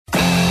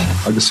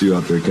I can see you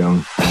out there,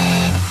 Kellan.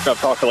 I've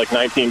talked to like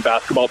 19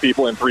 basketball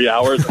people in 3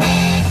 hours.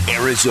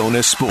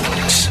 Arizona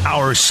Sports.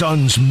 Our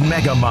Suns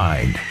mega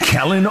mind,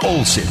 Kellan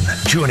Olson,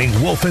 joining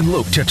Wolf and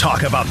Luke to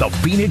talk about the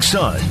Phoenix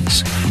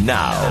Suns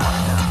now.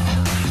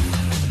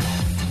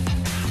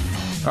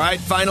 All right,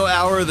 final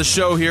hour of the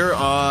show here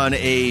on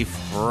a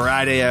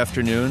Friday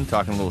afternoon,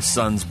 talking a little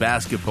Suns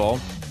basketball.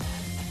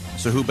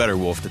 So who better,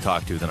 Wolf, to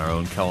talk to than our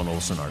own Kellan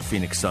Olson, our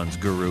Phoenix Suns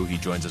guru. He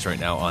joins us right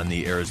now on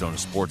the Arizona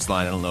Sports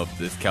Line. I don't know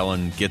if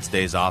Kellan gets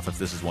days off, if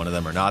this is one of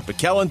them or not. But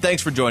Kellan,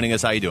 thanks for joining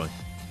us. How you doing?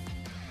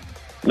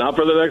 Not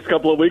for the next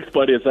couple of weeks,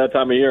 buddy. It's that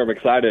time of year. I'm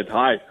excited.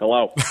 Hi.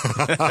 Hello.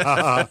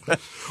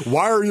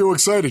 Why are you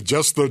excited?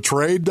 Just the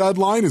trade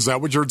deadline? Is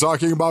that what you're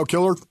talking about,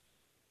 Killer?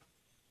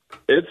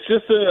 It's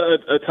just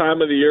a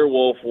time of the year,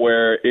 Wolf,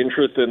 where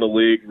interest in the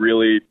league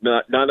really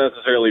not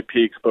necessarily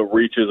peaks, but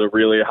reaches a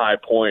really high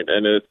point.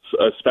 And it's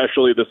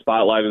especially the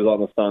spotlight is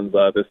on the Suns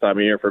this time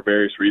of year for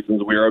various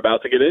reasons we are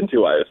about to get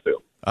into, I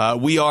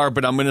assume. We are,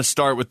 but I'm going to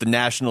start with the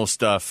national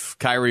stuff.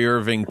 Kyrie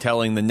Irving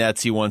telling the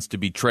Nets he wants to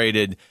be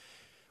traded.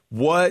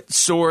 What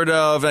sort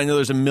of, I know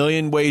there's a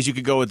million ways you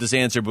could go with this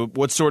answer, but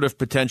what sort of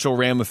potential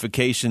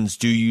ramifications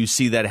do you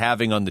see that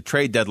having on the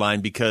trade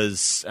deadline?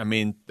 Because, I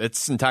mean,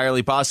 it's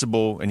entirely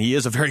possible, and he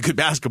is a very good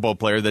basketball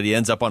player, that he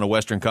ends up on a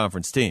Western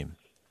Conference team.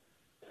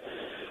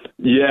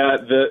 Yeah,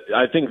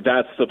 I think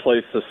that's the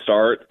place to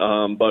start.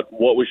 But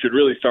what we should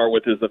really start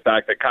with is the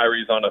fact that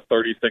Kyrie's on a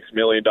 $36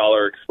 million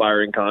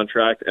expiring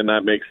contract, and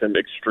that makes him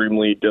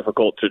extremely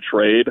difficult to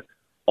trade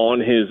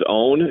on his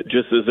own,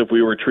 just as if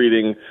we were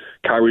treating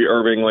Kyrie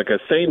Irving like a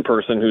sane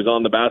person who's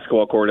on the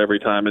basketball court every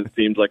time and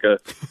seems like a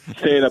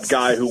stand-up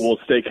guy who will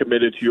stay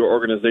committed to your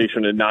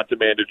organization and not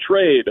demand a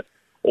trade,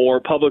 or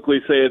publicly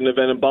say at an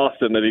event in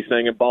Boston that he's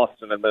staying in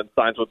Boston and then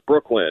signs with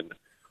Brooklyn,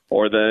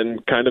 or then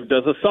kind of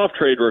does a soft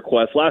trade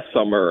request last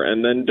summer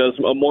and then does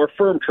a more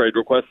firm trade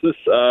request this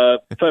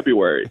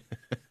February.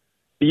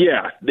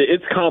 Yeah,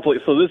 it's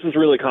complicated. So this is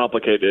really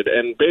complicated.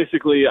 And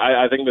basically,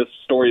 I think this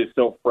story is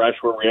still fresh.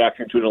 We're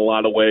reacting to it in a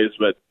lot of ways,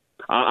 but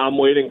I'm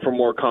waiting for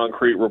more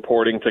concrete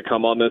reporting to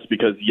come on this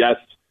because, yes,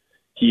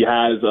 he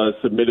has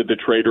submitted the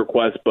trade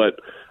request, but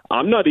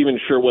I'm not even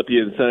sure what the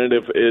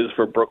incentive is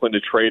for Brooklyn to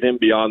trade him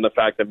beyond the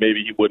fact that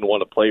maybe he wouldn't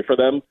want to play for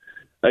them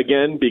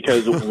again,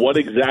 because what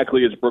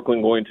exactly is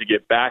Brooklyn going to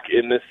get back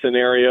in this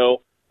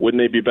scenario?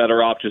 Wouldn't they be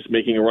better off just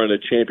making a run at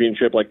a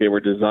championship like they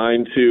were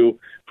designed to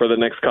for the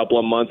next couple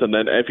of months? And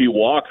then if he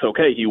walks,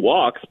 okay, he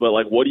walks, but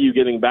like, what are you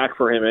getting back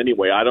for him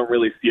anyway? I don't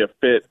really see a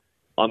fit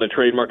on the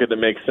trade market that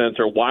makes sense,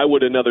 or why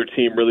would another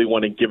team really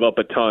want to give up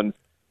a ton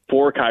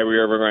for Kyrie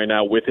Irving right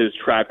now with his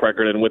track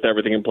record and with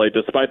everything in play,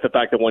 despite the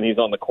fact that when he's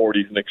on the court,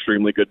 he's an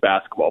extremely good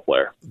basketball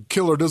player.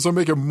 Killer, does it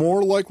make it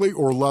more likely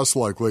or less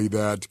likely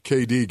that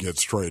KD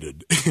gets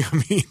traded?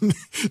 I mean,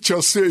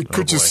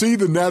 could you see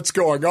the Nets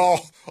going,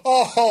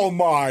 oh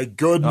my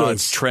goodness. Oh,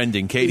 it's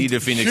trending. KD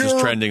to Phoenix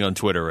is trending on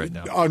Twitter right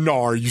now.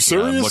 No, are you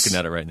serious? Yeah, I'm looking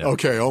at it right now.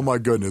 Okay, oh my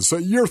goodness. So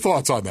your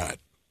thoughts on that?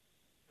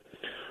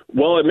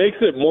 Well, it makes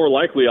it more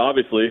likely,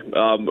 obviously,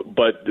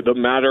 but the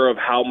matter of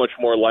how much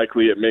more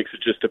likely it makes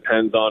it just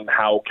depends on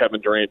how Kevin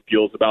Durant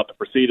feels about the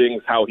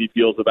proceedings, how he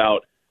feels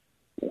about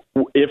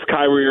if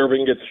Kyrie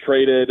Irving gets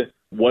traded,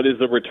 what is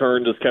the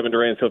return? Does Kevin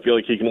Durant still feel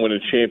like he can win a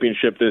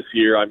championship this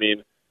year? I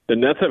mean, the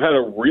Nets have had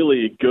a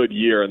really good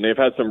year, and they've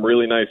had some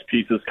really nice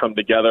pieces come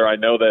together. I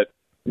know that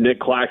Nick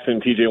Claxton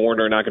and T.J.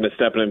 Warner are not going to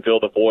step in and fill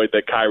the void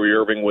that Kyrie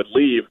Irving would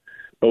leave.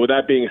 But with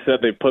that being said,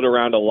 they've put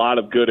around a lot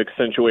of good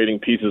accentuating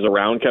pieces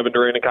around Kevin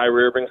Durant and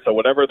Kyrie Irving. So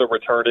whatever the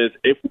return is,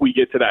 if we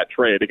get to that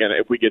trade,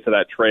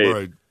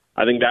 Right.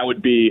 I think that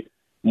would be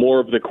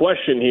more of the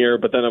question here.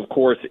 But then, of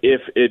course,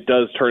 if it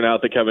does turn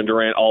out that Kevin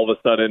Durant all of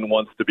a sudden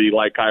wants to be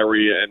like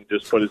Kyrie and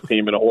just put his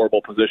team in a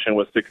horrible position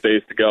with 6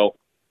 days to go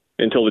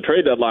until the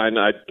trade deadline,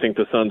 I think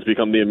the Suns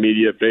become the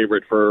immediate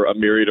favorite for a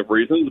myriad of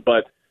reasons.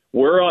 But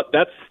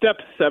that's step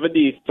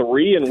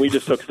 73, and we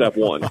just took step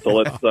 1. So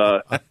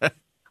let's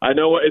I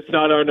know it's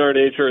not in our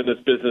nature in this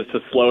business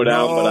to slow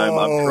down, but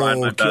I'm trying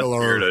my best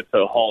here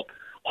to halt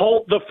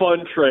the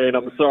fun train.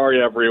 I'm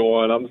sorry,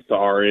 everyone. I'm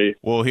sorry.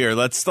 Well, here,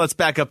 let's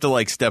back up to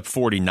like step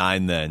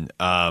 49 then.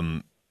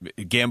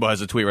 Gambo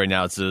has a tweet right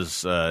now. It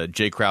says,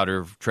 Jay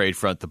Crowder trade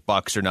front. The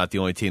Bucks are not the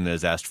only team that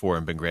has asked for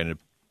and been granted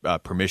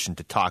permission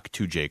to talk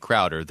to Jay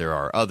Crowder. There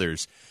are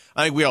others.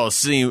 I think we all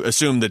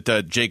assume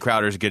that Jay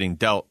Crowder is getting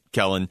dealt,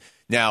 Kellan.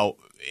 Now,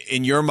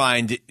 in your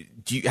mind,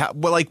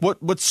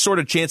 what sort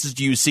of chances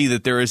do you see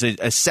that there is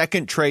a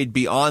second trade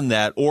beyond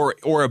that,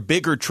 or a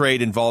bigger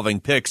trade involving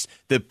picks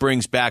that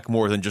brings back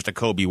more than just a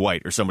Kobe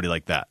White or somebody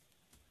like that?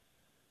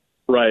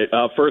 Right.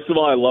 First of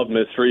all, I love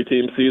mystery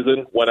team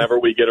season. Whenever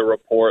we get a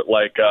report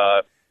like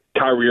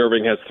Kyrie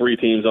Irving has 3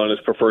 teams on his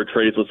preferred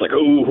trades, it's like,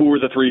 oh, who are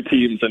the 3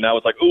 teams? And now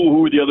it's like, oh,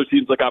 who are the other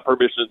teams that got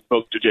permission and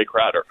spoke to Jay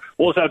Crowder?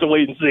 We'll just have to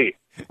wait and see.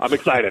 I'm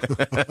excited.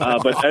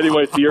 But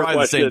anyway, to your Probably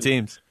question. the same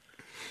teams.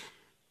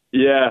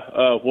 Yeah,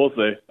 we'll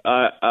see.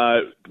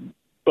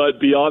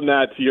 But beyond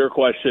that, to your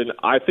question,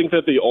 I think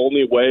that the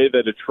only way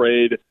that a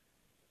trade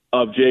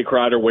of Jay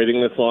Crowder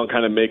waiting this long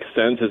kind of makes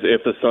sense, is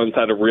if the Suns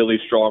had a really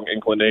strong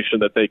inclination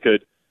that they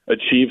could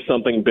achieve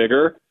something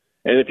bigger.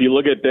 And if you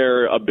look at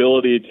their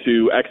ability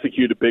to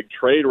execute a big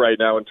trade right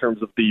now in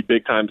terms of the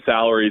big-time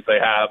salaries they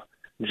have,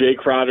 Jay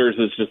Crowder's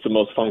is just the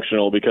most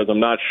functional, because I'm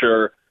not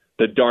sure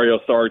that Dario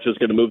Saric is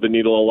going to move the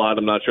needle a lot.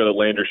 I'm not sure that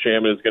Landry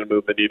Shamet is going to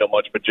move the needle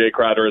much, but Jay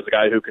Crowder is a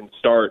guy who can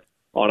start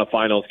on a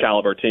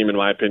finals-caliber team, in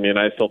my opinion.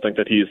 I still think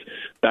that he's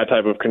that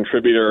type of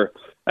contributor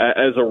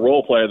as a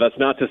role player. That's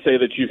not to say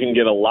that you can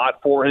get a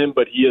lot for him,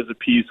 but he is a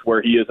piece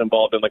where he is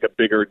involved in like a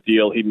bigger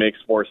deal. He makes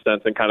more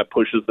sense and kind of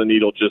pushes the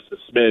needle just a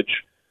smidge.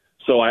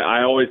 So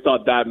I always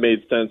thought that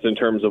made sense in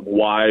terms of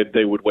why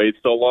they would wait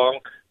so long.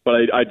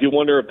 But I do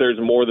wonder if there's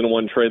more than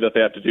one trade that they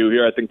have to do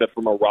here. I think that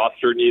from a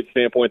roster needs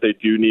standpoint, they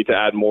do need to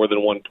add more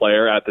than one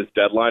player at this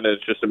deadline. And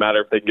it's just a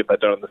matter if they can get that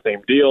done on the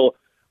same deal,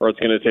 or it's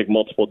going to take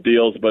multiple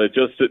deals. But it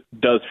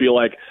does feel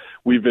like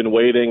we've been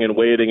waiting and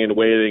waiting and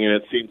waiting, and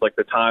it seems like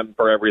the time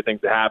for everything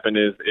to happen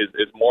is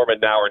more of a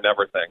now or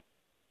never thing.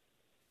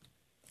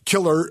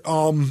 Killer,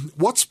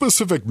 what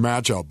specific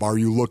matchup are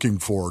you looking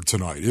for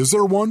tonight? Is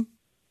there one?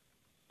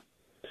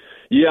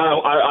 Yeah,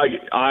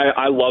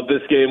 I love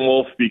this game,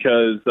 Wolf,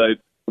 because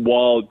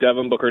while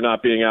Devin Booker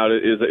not being out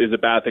is a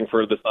bad thing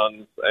for the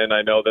Suns, and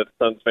I know that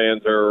Suns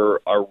fans are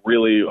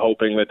really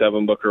hoping that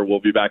Devin Booker will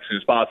be back as soon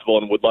as possible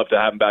and would love to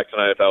have him back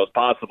tonight if that was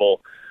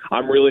possible.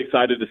 I'm really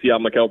excited to see how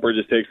Mikal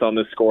Bridges takes on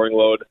this scoring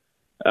load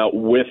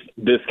with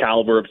this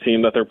caliber of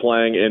team that they're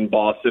playing in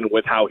Boston,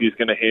 with how he's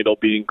going to handle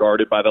being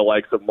guarded by the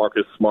likes of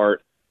Marcus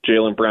Smart,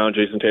 Jaylen Brown,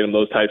 Jason Tatum,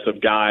 those types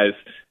of guys,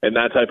 and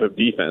that type of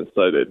defense,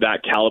 that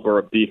caliber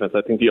of defense.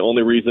 I think the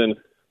only reason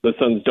the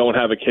Suns don't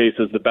have a case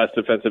as the best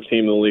defensive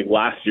team in the league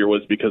last year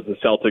was because the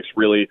Celtics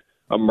really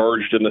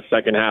emerged in the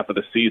second half of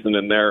the season,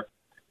 and they're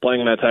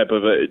playing that type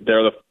of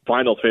they're the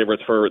finals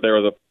favorites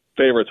they're the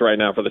favorites right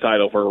now for the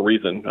title for a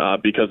reason,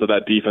 because of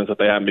that defense that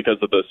they have and because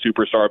of the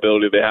superstar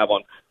ability they have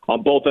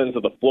on both ends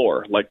of the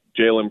floor, like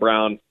Jaylen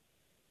Brown,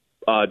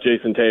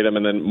 Jason Tatum,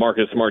 and then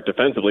Marcus Smart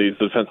defensively. He's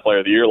the defensive player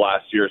of the year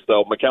last year.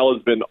 So Mikal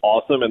has been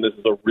awesome, and this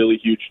is a really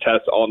huge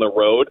test on the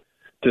road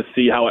to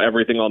see how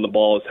everything on the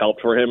ball has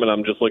helped for him. And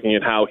I'm just looking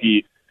at how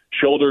he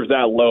shoulders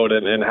that load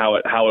and how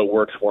it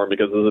works for him,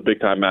 because this is a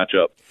big-time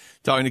matchup.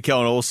 Talking to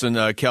Kellan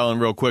Olson, Kellan,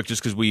 real quick,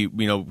 just because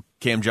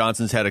Cam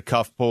Johnson's had a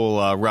cuff pull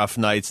rough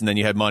nights, and then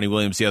you had Monty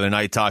Williams the other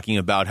night talking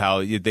about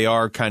how they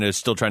are kind of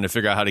still trying to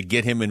figure out how to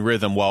get him in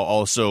rhythm while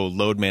also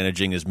load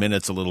managing his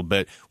minutes a little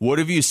bit. What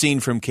have you seen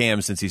from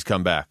Cam since he's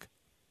come back?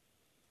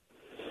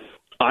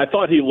 I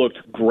thought he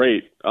looked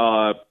great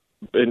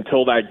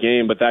until that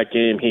game, but that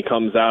game he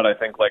comes out, I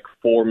think, like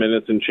 4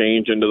 minutes and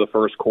change into the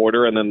first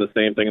quarter, and then the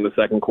same thing in the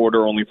second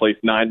quarter, only plays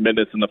 9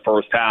 minutes in the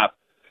first half.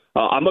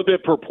 I'm a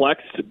bit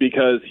perplexed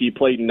because he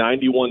played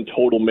 91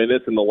 total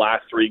minutes in the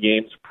last 3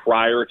 games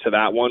prior to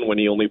that one, when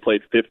he only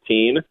played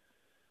 15.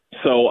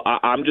 So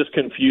I'm just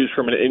confused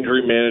from an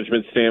injury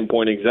management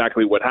standpoint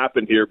exactly what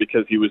happened here,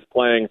 because he was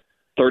playing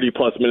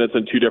 30-plus minutes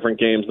in 2 different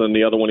games, and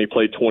the other one he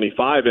played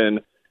 25 in,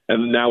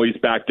 and now he's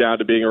back down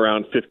to being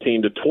around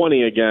 15 to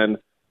 20 again.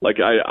 Like,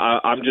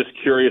 I'm just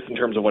curious in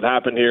terms of what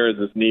happened here. Is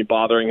his knee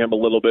bothering him a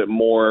little bit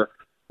more?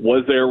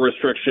 Was there a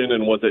restriction,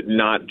 and was it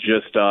not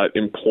just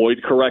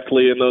employed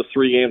correctly in those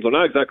 3 games? I'm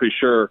not exactly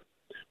sure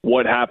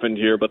what happened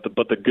here, but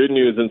the good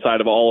news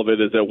inside of all of it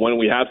is that when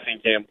we have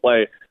seen Cam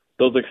play,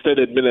 those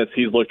extended minutes,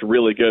 he's looked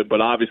really good. But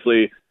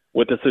obviously,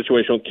 with the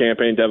situation with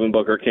campaign Devin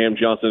Booker, Cam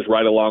Johnson is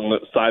right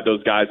alongside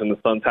those guys, and the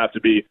Suns have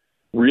to be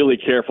really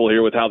careful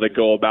here with how they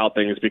go about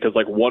things, because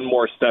like one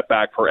more step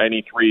back for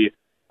any 3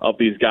 of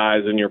these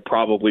guys, and you're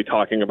probably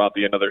talking about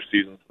the end of their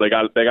season. So they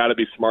got to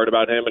be smart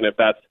about him, and if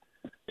that's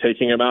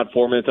taking him out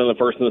 4 minutes in the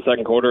first and the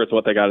second quarter, it's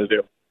what they got to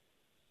do.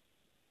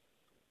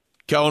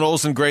 Kellan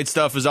Olson, great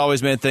stuff as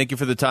always, man. Thank you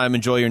for the time.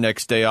 Enjoy your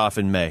next day off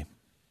in May.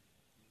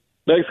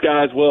 Thanks,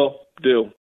 guys. Will do.